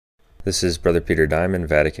This is Brother Peter Diamond,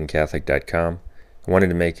 VaticanCatholic.com. I wanted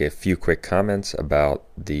to make a few quick comments about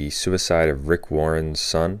the suicide of Rick Warren's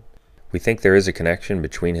son. We think there is a connection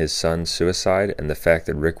between his son's suicide and the fact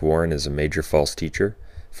that Rick Warren is a major false teacher.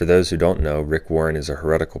 For those who don't know, Rick Warren is a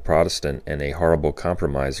heretical Protestant and a horrible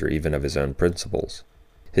compromiser even of his own principles.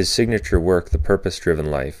 His signature work, The Purpose-Driven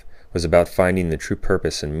Life, was about finding the true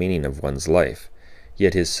purpose and meaning of one's life.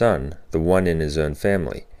 Yet his son, the one in his own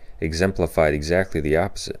family, exemplified exactly the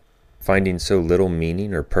opposite, finding so little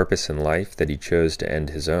meaning or purpose in life that he chose to end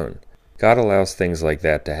his own. God allows things like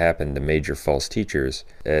that to happen to major false teachers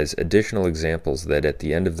as additional examples that at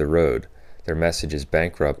the end of the road, their message is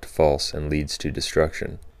bankrupt, false, and leads to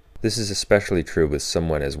destruction. This is especially true with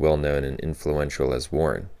someone as well-known and influential as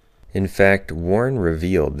Warren. In fact, Warren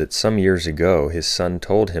revealed that some years ago his son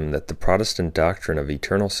told him that the Protestant doctrine of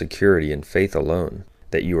eternal security in faith alone,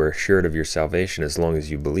 that you are assured of your salvation as long as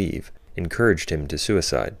you believe, encouraged him to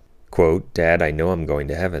suicide. Quote, "Dad, I know I'm going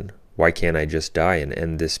to heaven. Why can't I just die and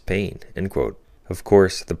end this pain?" End quote. Of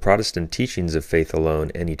course, the Protestant teachings of faith alone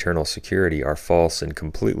and eternal security are false and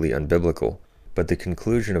completely unbiblical, but the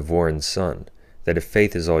conclusion of Warren's son, that if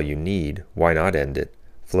faith is all you need, why not end it,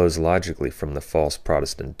 flows logically from the false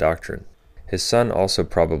Protestant doctrine. His son also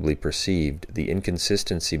probably perceived the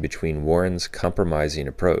inconsistency between Warren's compromising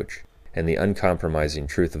approach and the uncompromising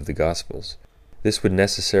truth of the Gospels. This would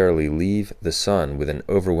necessarily leave the son with an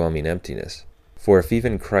overwhelming emptiness. For if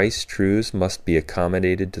even Christ's truths must be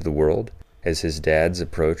accommodated to the world, as his dad's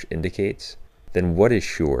approach indicates, then what is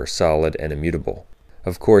sure, solid, and immutable?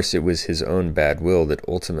 Of course, it was his own bad will that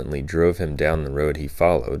ultimately drove him down the road he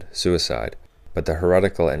followed, suicide, but the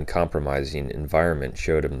heretical and compromising environment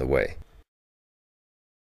showed him the way.